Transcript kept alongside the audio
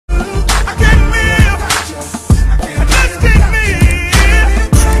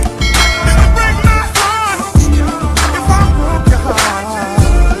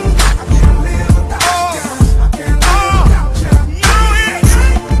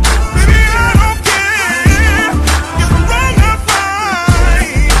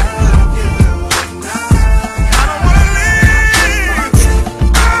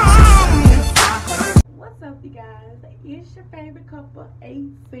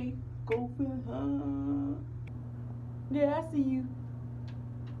Hey, go for her. Yeah, I see you.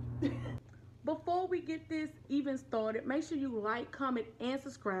 Before we get this even started, make sure you like, comment, and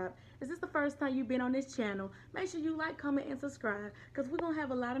subscribe. Is this the first time you've been on this channel? Make sure you like, comment, and subscribe, because we're going to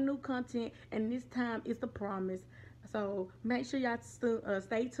have a lot of new content, and this time is the promise. So make sure y'all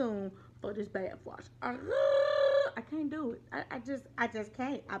stay tuned for this bath wash. I can't do it. I just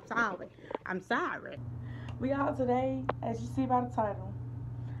can't. I'm sorry. I'm sorry. We all today, as you see by the title,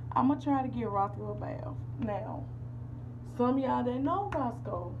 I'm going to try to get Rosco a bath. Now, some of y'all that know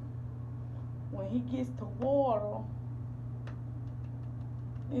Rosco, when he gets to water,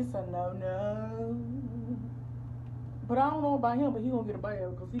 it's a no-no. But I don't know about him, but he gonna get a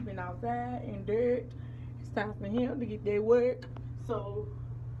bath because he been outside in dirt. It's time for him to get that work. So,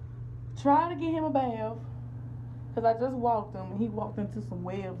 try to get him a bath. Because I just walked him and he walked into some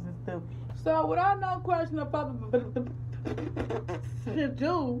webs and stuff. So, without no question about to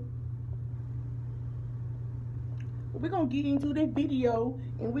do, we're gonna get into that video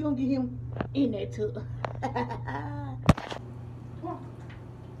and we're gonna get him in that tub. Come on.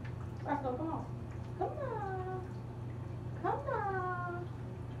 Rosco, come on. Come on. Come on.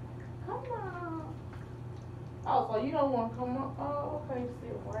 Come on. Oh, so you don't want to come on? Oh, okay.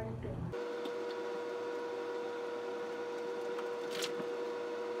 Sit right there.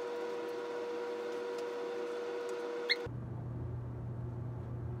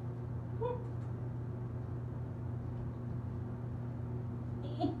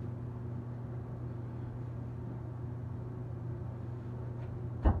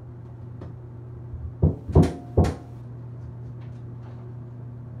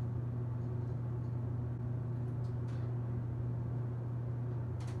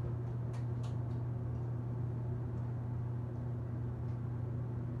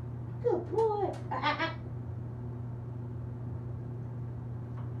 Good boy.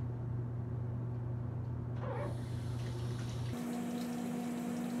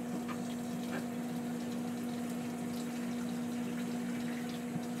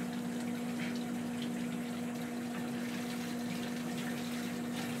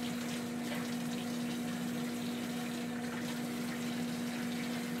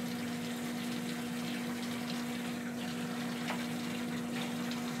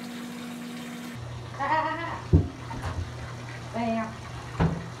 Bam.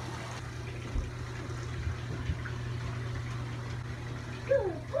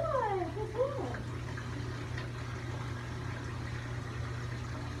 Good boy. Good boy.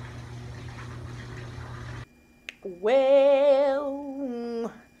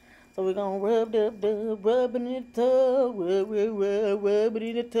 Well, so we're gonna rub it in the tub, rub it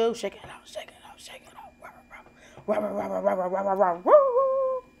in the tub, shake it out, shake it out, shake it out, rub.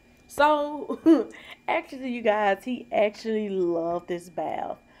 So, actually, you guys, he actually loved this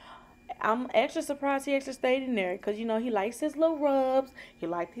bath. I'm extra surprised he actually stayed in there because, you know, he likes his little rubs. He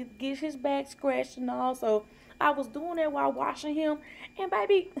likes to get his back scratched and all. So, I was doing that while washing him. And,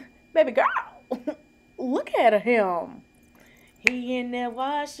 baby girl, look at him. He in there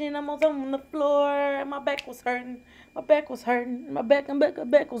washing. I'm on the floor. And my back was hurting. My back was hurting. My back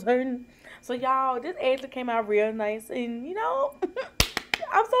was hurting. So, y'all, this actually came out real nice. And, you know,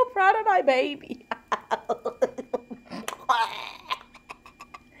 I'm so proud of my baby.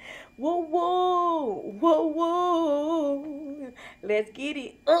 Whoa, whoa, whoa, whoa. Let's get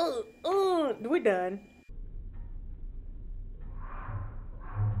it. We're done.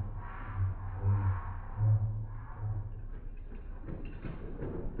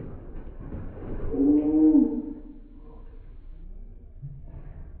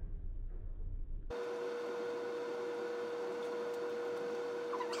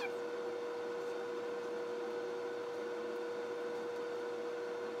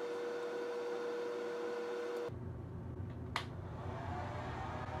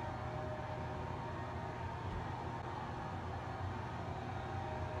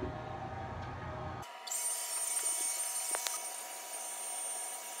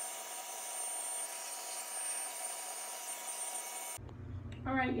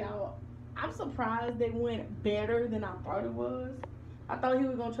 All right, y'all. I'm surprised it went better than I thought it was. I thought he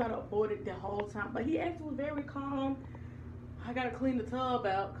was gonna try to avoid it the whole time, but he actually was very calm. I gotta clean the tub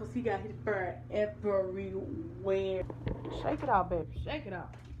out because he got his fur everywhere. Shake it out, baby. Shake it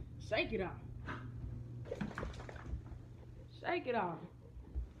out. Shake it out. Shake it out.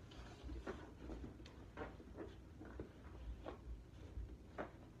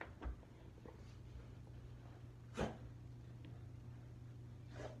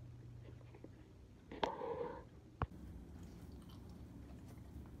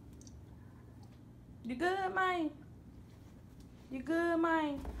 You good, man? You good,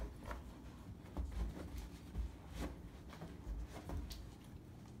 man?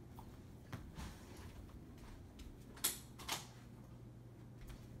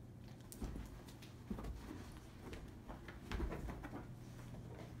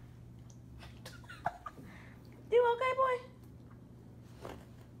 You okay, boy?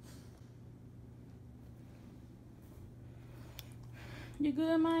 You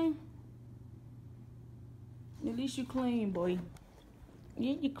good, man? At least you clean, boy.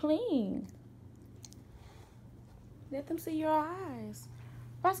 Yeah, you clean. Let them see your eyes.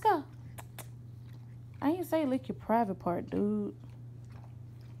 Rosco. I ain't say lick your private part, dude.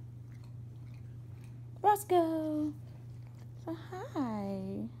 Rosco. Say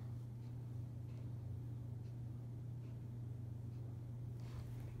hi.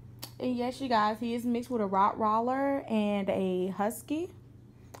 And yes, you guys, he is mixed with a Rottweiler and a Husky.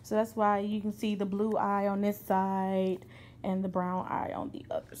 So that's why you can see the blue eye on this side and the brown eye on the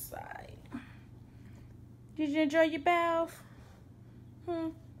other side. Did you enjoy your bath?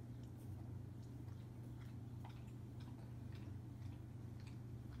 Now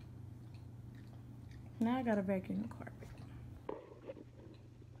I gotta vacuum the carpet.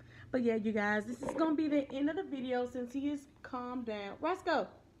 But yeah, you guys, this is gonna be the end of the video since he is calmed down. Rosco!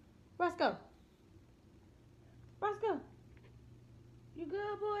 Rosco! Rosco! You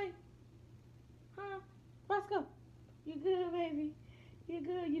good, boy? Huh? Rosco! You good, baby? You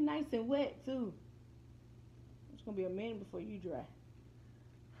good? You nice and wet, too. It's gonna be a minute before you dry.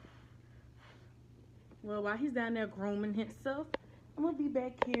 Well, while he's down there grooming himself, I'm gonna be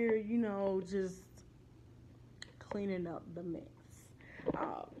back here, you know, just cleaning up the mess.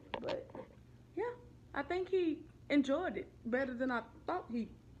 But yeah, I think he enjoyed it better than I thought he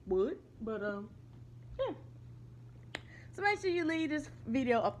would. But yeah. So make sure you leave this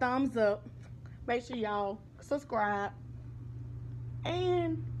video a thumbs up. Make sure y'all subscribe.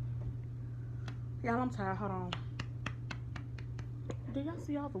 And y'all, I'm tired. Hold on. Do y'all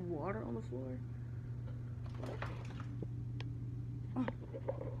see all the water on the floor?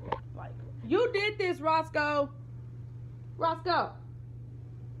 Like, you did this, Rosco. Rosco.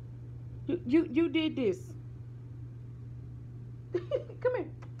 You did this. Come here.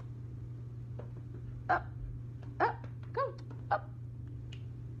 Up. Up. Come. Up.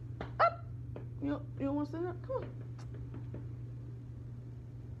 Up. You don't want to stand up? Come on.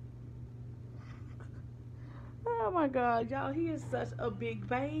 Oh my God, y'all, he is such a big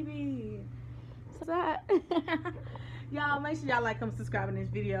baby. Y'all, make sure y'all like, comment, subscribe in this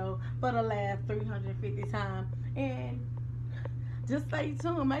video for the last 350 times. And just stay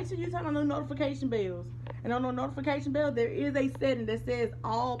tuned. Make sure you turn on the notification bells. And on the notification bell, there is a setting that says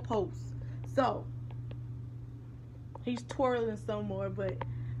all posts. So, he's twirling some more, but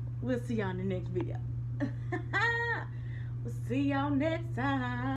we'll see y'all in the next video. We'll see y'all next time.